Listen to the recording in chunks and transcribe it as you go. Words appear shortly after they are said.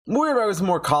We're back with some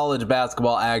more college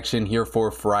basketball action here for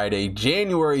Friday,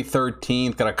 January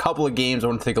 13th. Got a couple of games I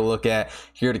want to take a look at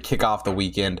here to kick off the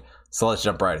weekend. So let's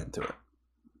jump right into it.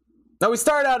 Now we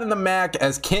start out in the MAC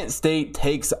as Kent State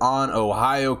takes on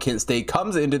Ohio. Kent State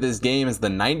comes into this game as the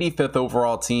 95th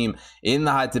overall team in the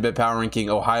Hot Tip Bet Power Ranking.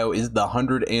 Ohio is the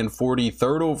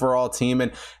 143rd overall team,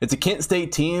 and it's a Kent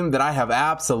State team that I have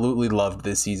absolutely loved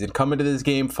this season. Coming to this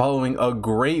game following a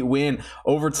great win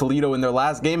over Toledo in their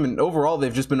last game, and overall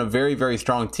they've just been a very, very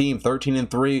strong team.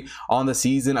 13-3 on the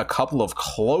season, a couple of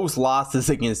close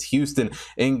losses against Houston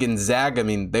and Gonzaga. I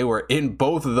mean, they were in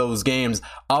both of those games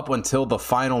up until the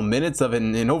final minutes of it,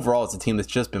 and overall it's a team that's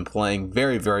just been playing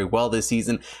very, very well this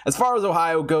season. As far as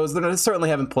Ohio goes, they certainly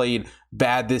haven't played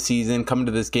bad this season, coming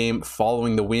to this game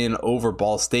following the win over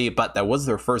Ball State, but that was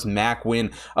their first MAC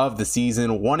win of the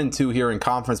season. 1-2 here in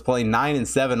conference play,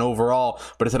 9-7 overall,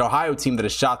 but it's an Ohio team that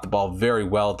has shot the ball very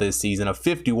well this season. A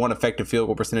 51 effective field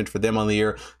goal percentage for them on the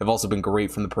year. They've also been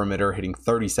great from the perimeter, hitting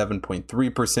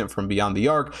 37.3% from beyond the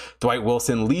arc. Dwight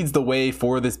Wilson leads the way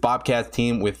for this Bobcats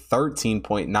team with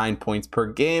 13.9 points per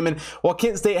game, and while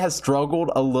Kent State has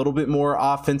struggled a little bit more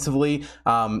offensively,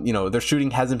 their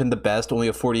shooting hasn't been the best, only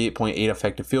a 48.8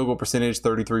 effective field goal percentage,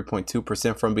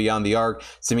 33.2% from beyond the arc.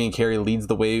 Simeon Carey leads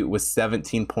the way with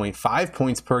 17.5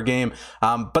 points per game,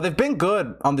 but they've been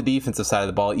good on the defensive side of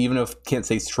the ball, even if Kent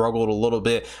State struggled a little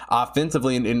bit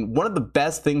offensively. And one of the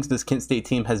best things this Kent State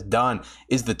team has done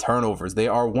is the turnovers. They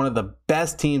are one of the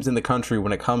best teams in the country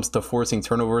when it comes to forcing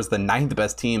turnovers, the 9th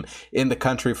best team in the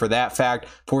country for that fact,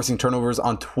 forcing turnovers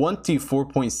on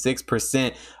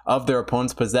 24.6% of their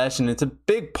opponent's possession. It's a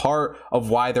big part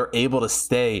of why they're able to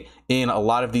stay in a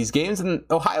lot of these games, and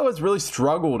Ohio has really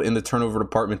struggled in the turnover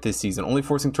department this season, only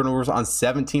forcing turnovers on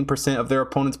 17% of their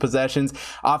opponent's possessions.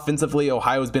 Offensively,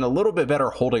 Ohio has been a little bit better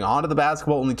holding on to the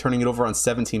basketball, only turning it over on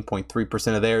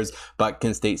 17.3% of theirs, but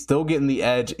Kent State still getting the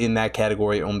edge in that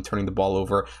category, only turning the ball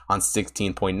over on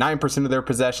 16.9% of their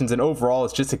possessions. And overall,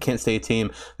 it's just a Kent State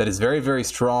team that is very, very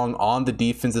strong on the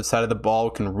defensive side of the ball,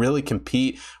 can really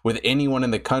compete with anyone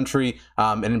in the country,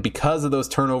 and because of those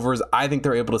turnovers, I think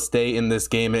they're able to stay in this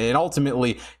game and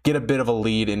ultimately get a bit of a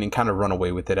lead and kind of run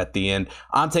away with it at the end.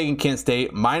 I'm taking Kent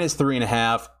State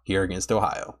 -3.5 here against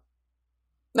Ohio.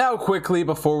 Now, quickly,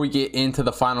 before we get into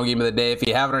the final game of the day, if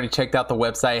you haven't already checked out the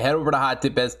website, head over to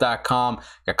hottipbets.com.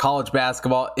 Got college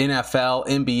basketball, NFL,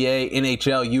 NBA,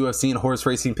 NHL, UFC, and horse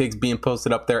racing picks being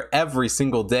posted up there every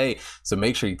single day. So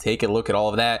make sure you take a look at all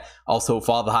of that. Also,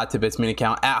 follow the Hot Tip Bets main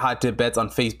account at Hot Tip Bets on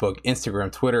Facebook, Instagram,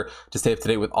 Twitter to stay up to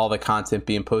date with all the content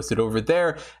being posted over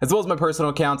there, as well as my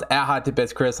personal accounts at Hot Tip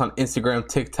Bets Chris on Instagram,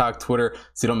 TikTok, Twitter,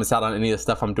 so you don't miss out on any of the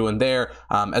stuff I'm doing there,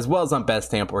 as well as on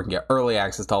BetStamp, where you can get early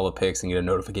access to all the picks and get a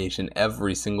notification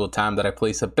every single time that I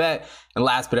place a bet. And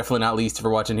last but definitely not least, if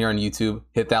you're watching here on YouTube,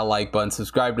 hit that like button,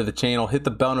 subscribe to the channel, hit the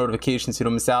bell notification so you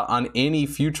don't miss out on any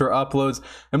future uploads,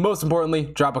 and most importantly,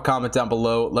 drop a comment down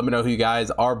below. Let me know who you guys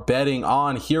are betting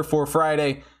on here for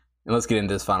Friday, and let's get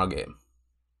into this final game.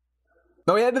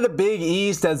 Now we head to the Big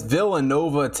East as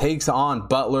Villanova takes on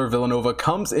Butler. Villanova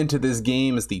comes into this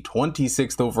game as the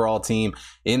 26th overall team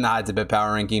in the Hot Tip Bet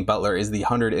Power Ranking. Butler is the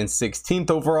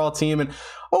 116th overall team, and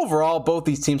overall, both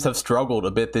these teams have struggled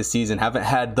a bit this season, haven't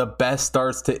had the best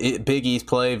starts to Big East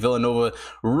play. Villanova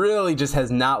really just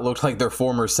has not looked like their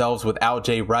former selves without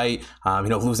Jay Wright,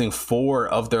 losing 4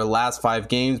 of their last 5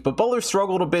 games. But Butler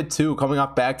struggled a bit too, coming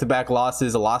off back-to-back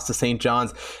losses, a loss to St.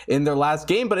 John's in their last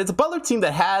game. But it's a Butler team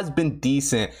that has been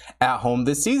decent at home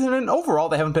this season, and overall,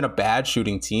 they haven't been a bad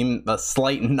shooting team, a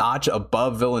slight notch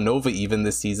above Villanova even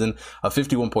this season, a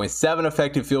 51.7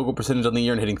 effective field goal percentage on the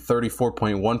year and hitting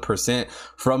 34.1%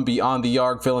 from beyond the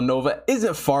arc. Villanova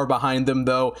isn't far behind them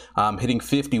though, hitting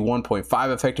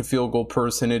 51.5 effective field goal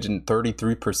percentage and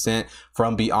 33%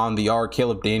 from beyond the arc.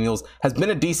 Caleb Daniels has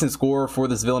been a decent scorer for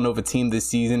this Villanova team this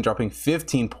season, dropping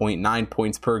 15.9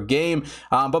 points per game.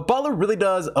 But Butler really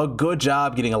does a good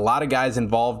job getting a lot of guys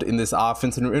involved in this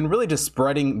offense and really just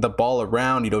spreading the ball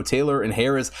around. Taylor and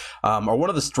Harris are one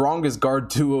of the strongest guard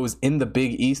duos in the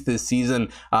Big East this season,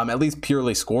 at least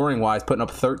purely scoring wise, putting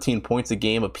up 13 points a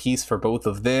game apiece for both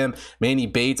of them. Manny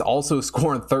Bates also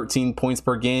scoring 13 points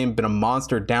per game, been a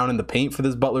monster down in the paint for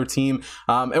this Butler team.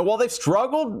 And while they've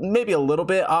struggled maybe a little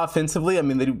bit offensively, I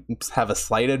mean, they do have a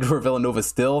slight edge where Villanova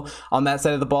still on that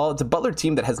side of the ball. It's a Butler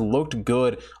team that has looked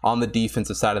good on the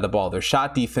defensive side of the ball. Their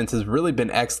shot defense has really been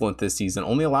excellent this season,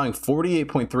 only allowing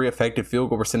 48.3 effective field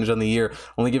goal percentage on the year,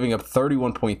 only giving up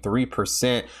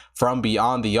 31.3% from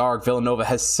beyond the arc. Villanova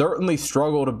has certainly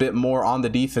struggled a bit more on the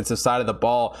defensive side of the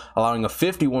ball, allowing a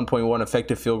 51.1 effective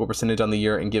effective field goal percentage on the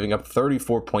year and giving up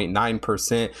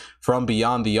 34.9% from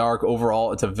beyond the arc.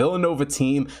 Overall, it's a Villanova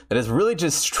team that has really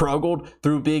just struggled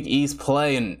through Big East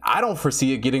play, and I don't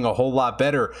foresee it getting a whole lot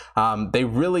better. They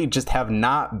really just have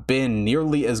not been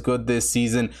nearly as good this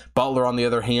season. Butler, on the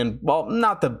other hand, well,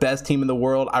 not the best team in the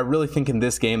world. I really think in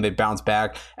this game they bounce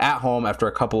back at home after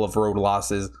a couple of road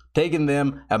losses, taking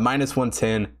them at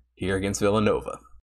 -110 here against Villanova.